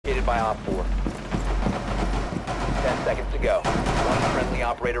by Op 4. 10 seconds to go. One friendly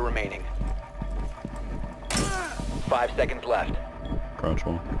operator remaining. 5 seconds left. Crouch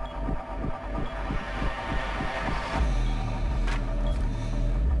wall.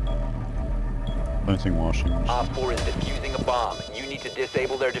 Planting washing. Op 4 is defusing a bomb. You need to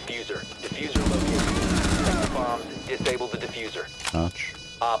disable their diffuser. Diffuser located. Protect the bombs. Disable the diffuser. Hatch.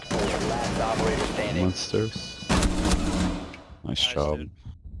 Op 4, last operator standing. Monsters. Nice job. Dude.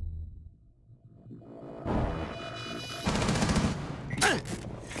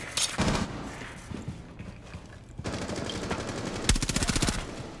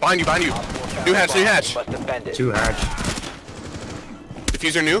 Behind you, behind you. Op 4 found New a hatch, bomb. new hatch. You must defend it. 2 hatch.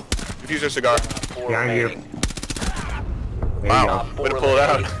 Diffuser new? Diffuser cigar. Op 4 Behind you. remaining. There Wow. you go. Op 4 Way to pull it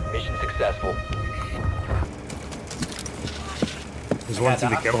out. eliminated. Mission successful. There's one through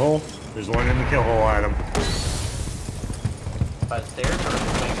the kill hole. There's one in the kill hole, Adam. By the stairs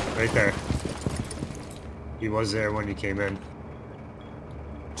or Right there. He was there when you came in.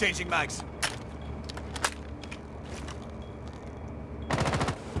 Changing mags.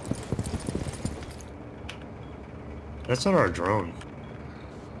 That's not our drone.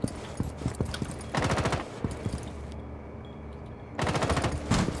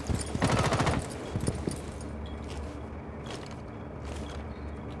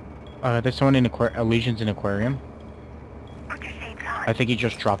 There's someone in Legion's in aquarium. I think he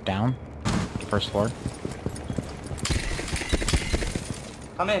just dropped down. First floor.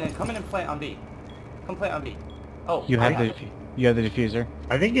 come in and play on B. Come play on B. Oh, You have the diffuser.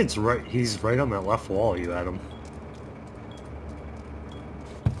 I think it's right. He's right on that left wall. You had him.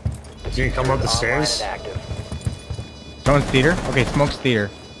 Is he gonna come up the Online stairs? and active. Someone's theater? Okay, smoke's theater.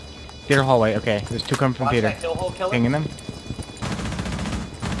 Theater hallway, okay. There's 2 coming from watch theater. that kill hole killer. Pinging them.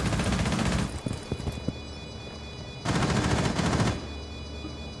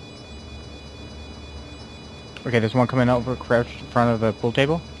 Okay, there's one coming over crouched in front of the pool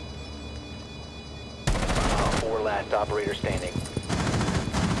table. Op 4 last operator standing.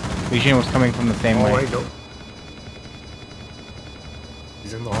 Legion was coming from the same Hallway, way. go.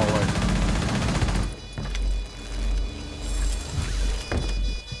 He's in the hallway.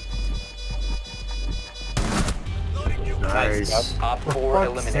 Nice. Op 4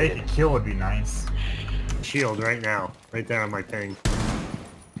 eliminated. Kill would be nice. Shield right now. Right there on my ping.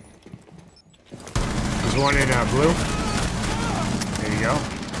 There's one in blue. There you go.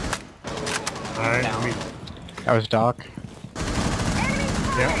 Alright, let me... That was Doc.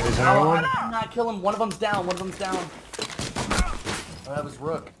 Yeah, there's another Oh, one. I did not kill him. One of them's down. One of them's down. Oh, that was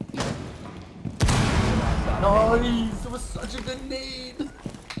Rook. Nice. It was such a good nade.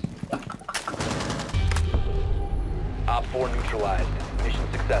 Op 4 neutralized.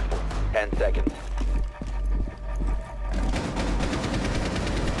 Mission successful. 10 seconds.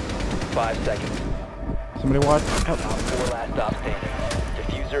 5 seconds. Somebody watch. Op 4 last stop standing.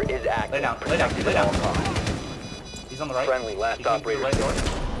 Diffuser is active. Lay down, lay down, Protected lay at all down. costs. He's on the right. Friendly last He came through operator the right door.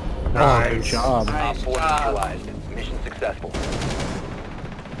 standing. Oh, good Nice. job. Op Nice 4 job. neutralized. Mission successful.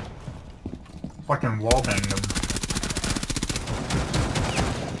 Fucking wallbang them.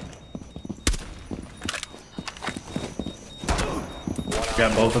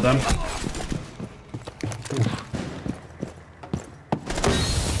 Got both of them.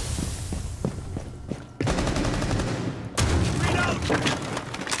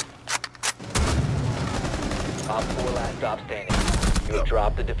 Op 4 last stop standing. You have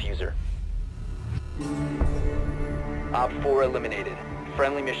dropped the diffuser. Op 4 eliminated.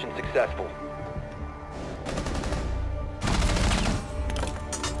 Friendly mission successful.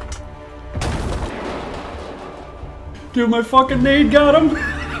 Dude, my fucking nade got him.